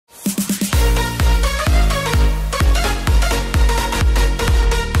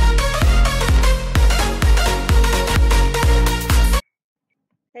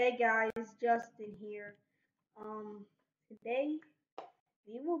guys, Justin here. Today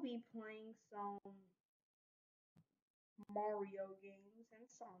we will be playing some Mario games and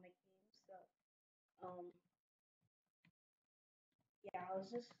Sonic games. So, yeah,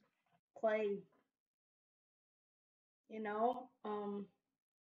 let's just play. You know,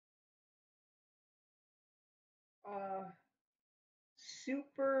 uh,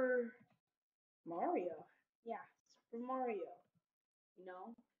 Super Mario. Yeah, Super Mario. You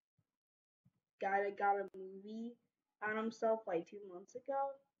know, guy that got a movie on himself like 2 months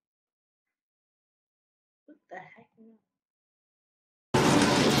ago. What the heck?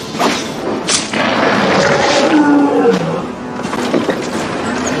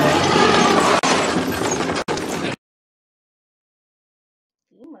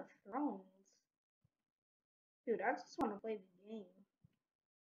 Game of Thrones. Dude, I just want to play the game.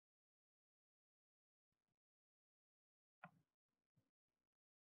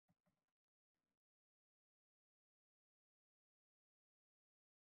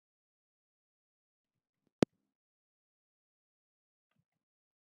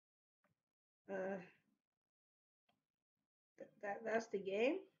 That's the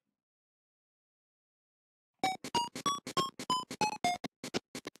game.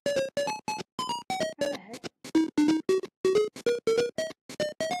 How the heck?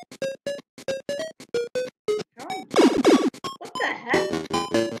 How I what the heck?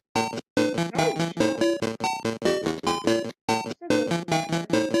 How I jump? That doesn't matter.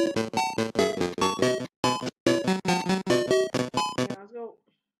 Yeah, let's go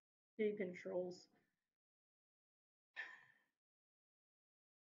do controls.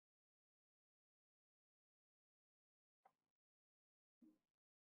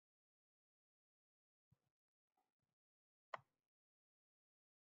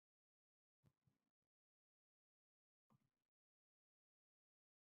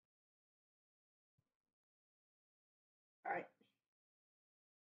 Alright.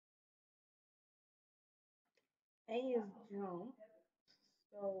 A is jump.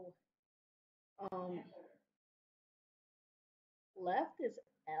 So left is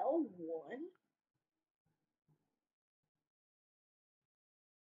L1.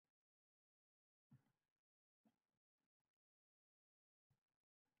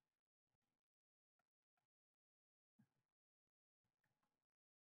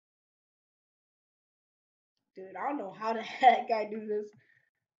 Dude, I don't know how the heck I do this.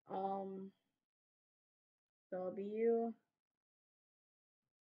 W,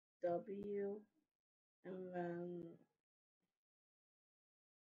 W, and then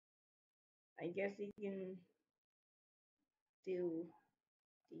I guess you can do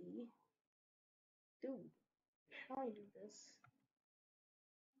D. Dude, how do I do this?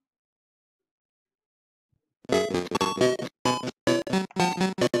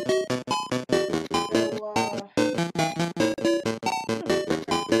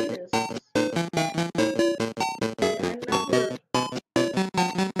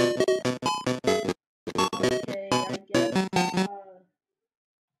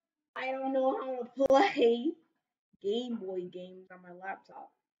 I don't know how to play Game Boy games on my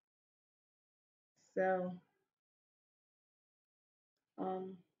laptop. So,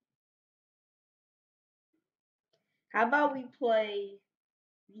 how about we play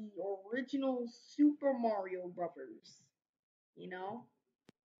the original Super Mario Brothers? You know?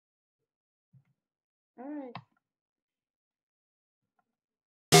 Alright.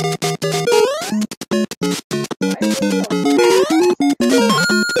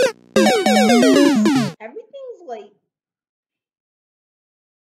 Everything's like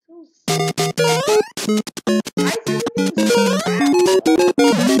so why is everything so fast?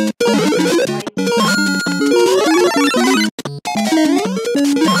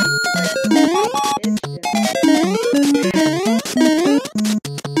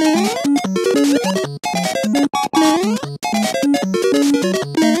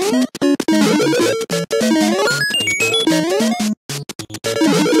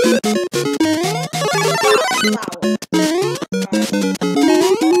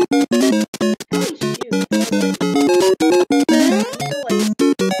 Holy shoot.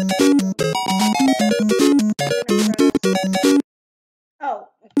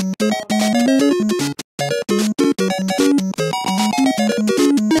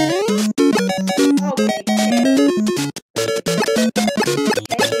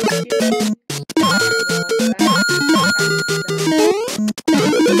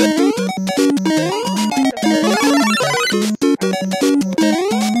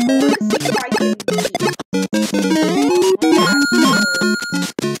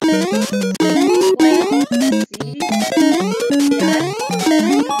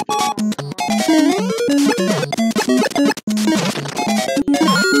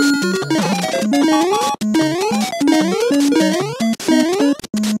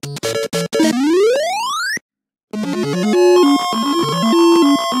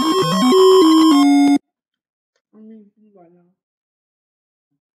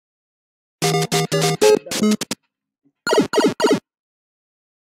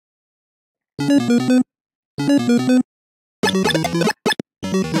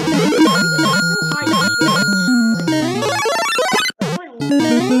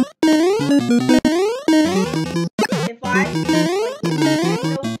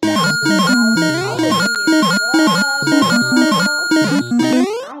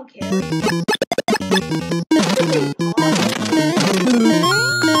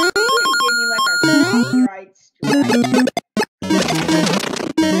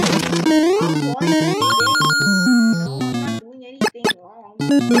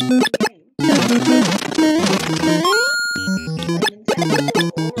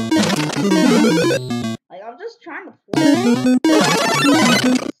 Like, I'm just trying to play.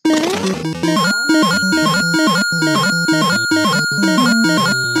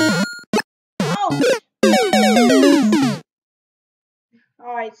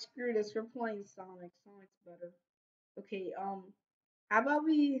 Alright, screw this. We're playing Sonic. Sonic's better. Okay, how about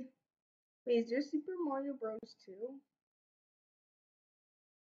we... Wait, is there Super Mario Bros. 2?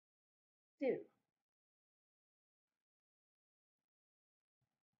 Dude.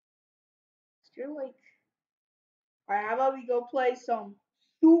 You're like... Alright, how about we go play some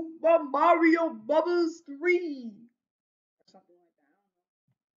Super Mario Bubbles 3? Or something like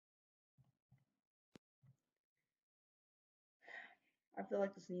that. I feel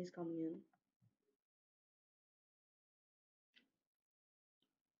like the sneeze coming in.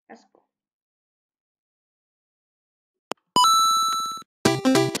 That's cool.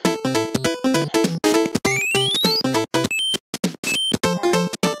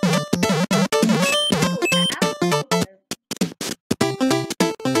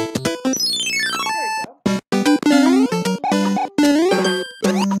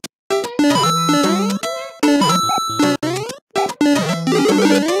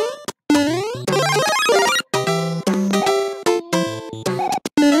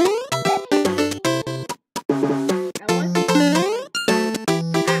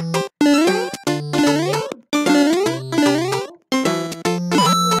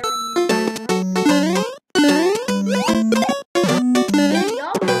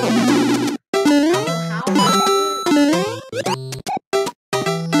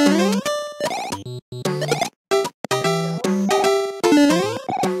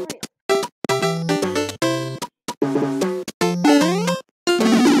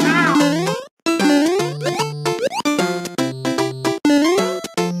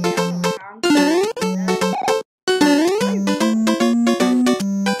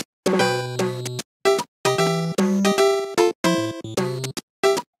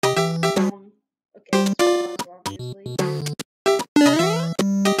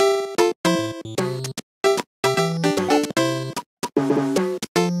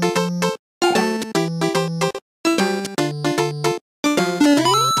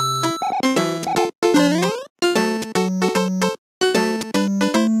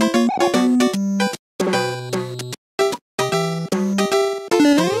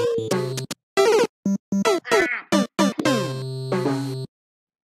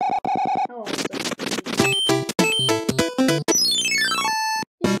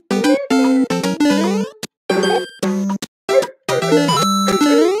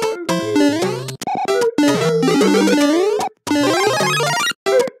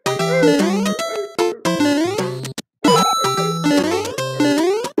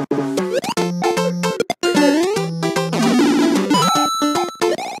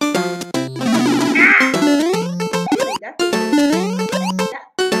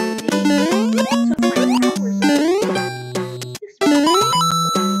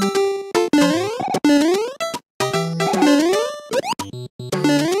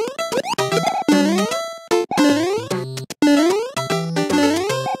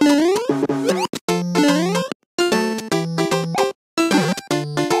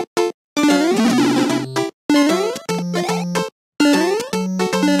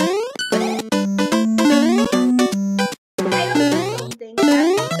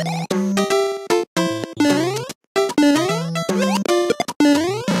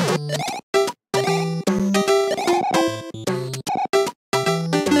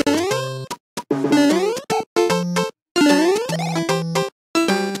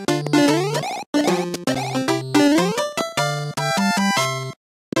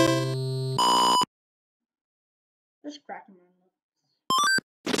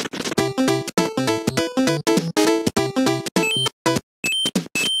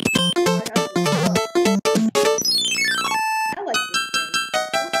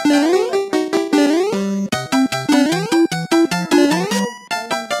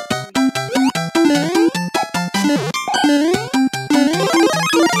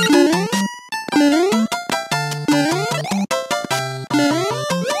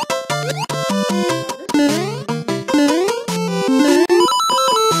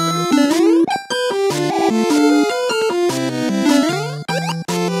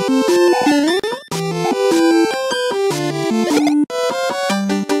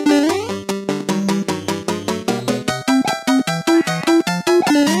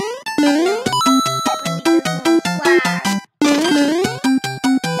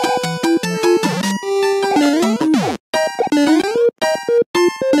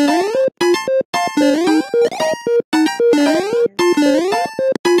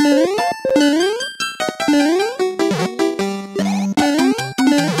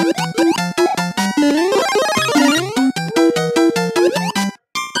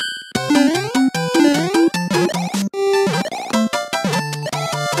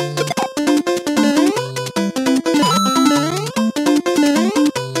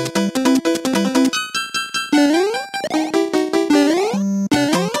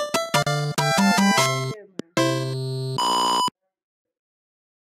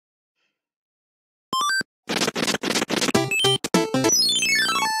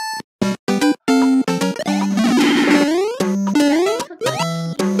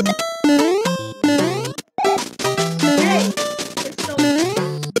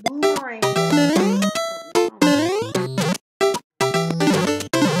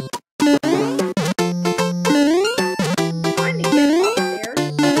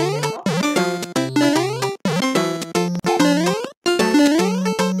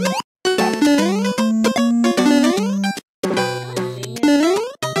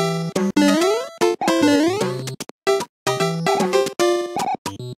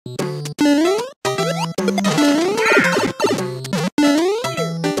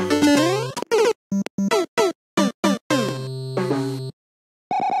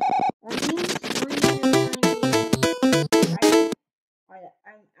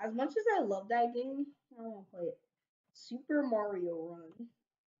 that game? I don't want to play it. Super Mario Run.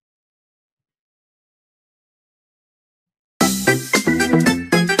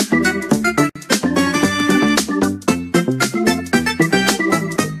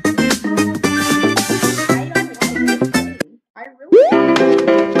 I really.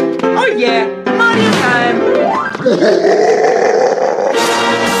 Oh yeah, Mario time!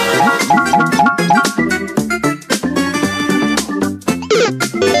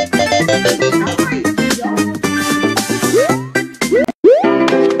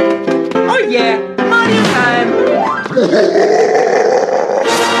 Oh yeah, Mario time!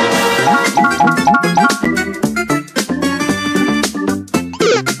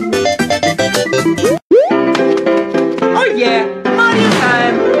 Oh yeah, Mario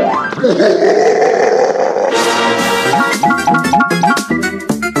time!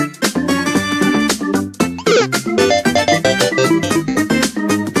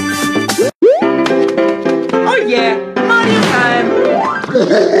 Oh yeah, Mario time!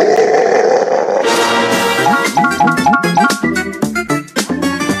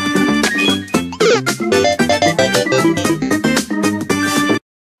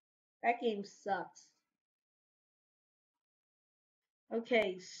 That game sucks.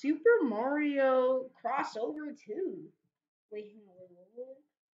 Okay, Super Mario Crossover 2. Wait, hang on, what?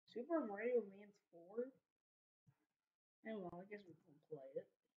 Super Mario Land 4? Oh well, I guess we can play it.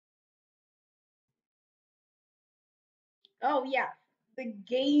 Oh yeah, the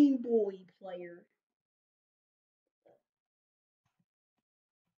Game Boy player.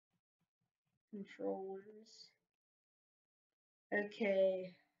 Controllers.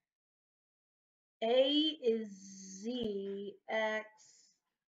 Okay. A is Z, X.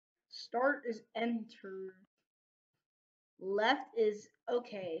 Start is enter. Left is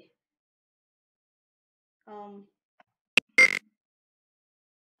okay. Um.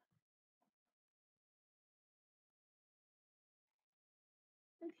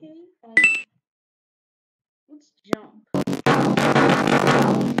 Okay. Let's jump.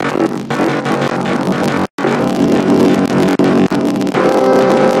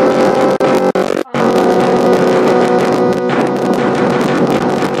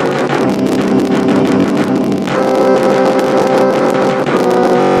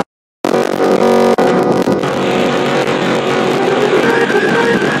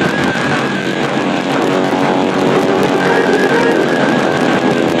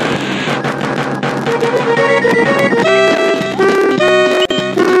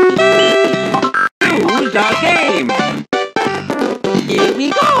 The game! Here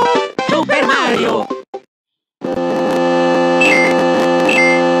we go! Super Mario!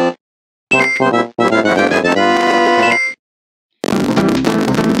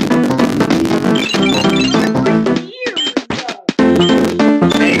 Here we go.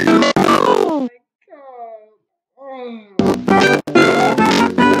 Oh my god.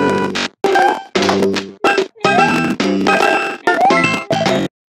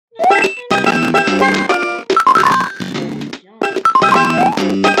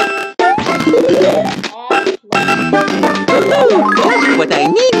 Just what I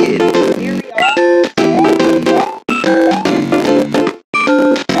needed!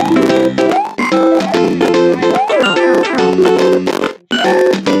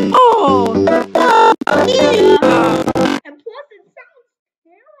 Oh! And plus it sounds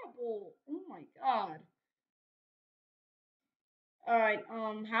terrible. Oh my god. Alright,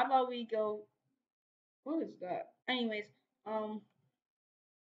 how about we go what is that? Anyways, let's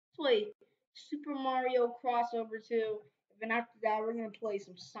play Super Mario Crossover 2. And then after that we're gonna play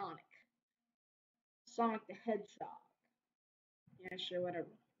some Sonic. Sonic the Hedgehog. Yeah, sure,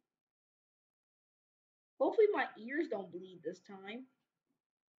 whatever. Hopefully my ears don't bleed this time.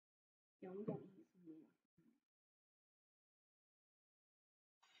 Yeah, I'm gonna eat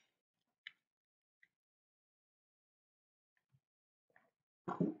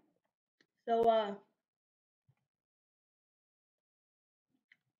some. So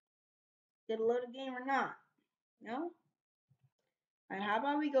did a load of game or not? No? Alright, how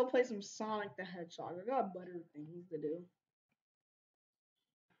about we go play some Sonic the Hedgehog? I got better things to do.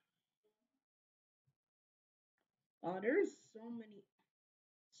 Oh, there's so many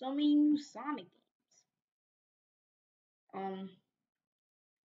new Sonic games.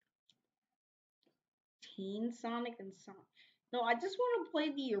 Teen Sonic and Sonic. No, I just want to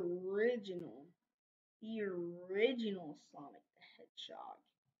play the original Sonic the Hedgehog.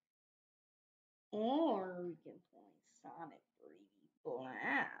 Or we can play Sonic 3D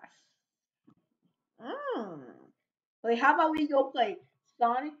Blast. Wait, how about we go play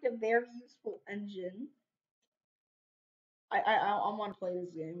Sonic the Very Useful Engine? I want to play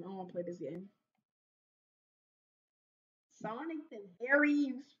this game. I want to play this game. Sonic, the very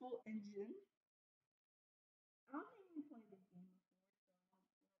useful engine. I don't even play this game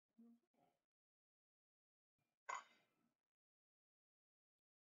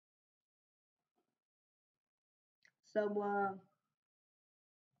before, so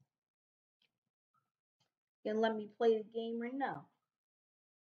gonna let me play the game right now.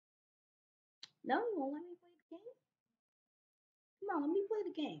 No, you won't let me play the game. Come on, let me play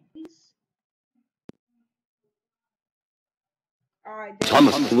the game, please. All right.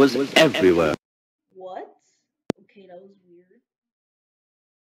 Thomas was everywhere. What? Okay, that was weird.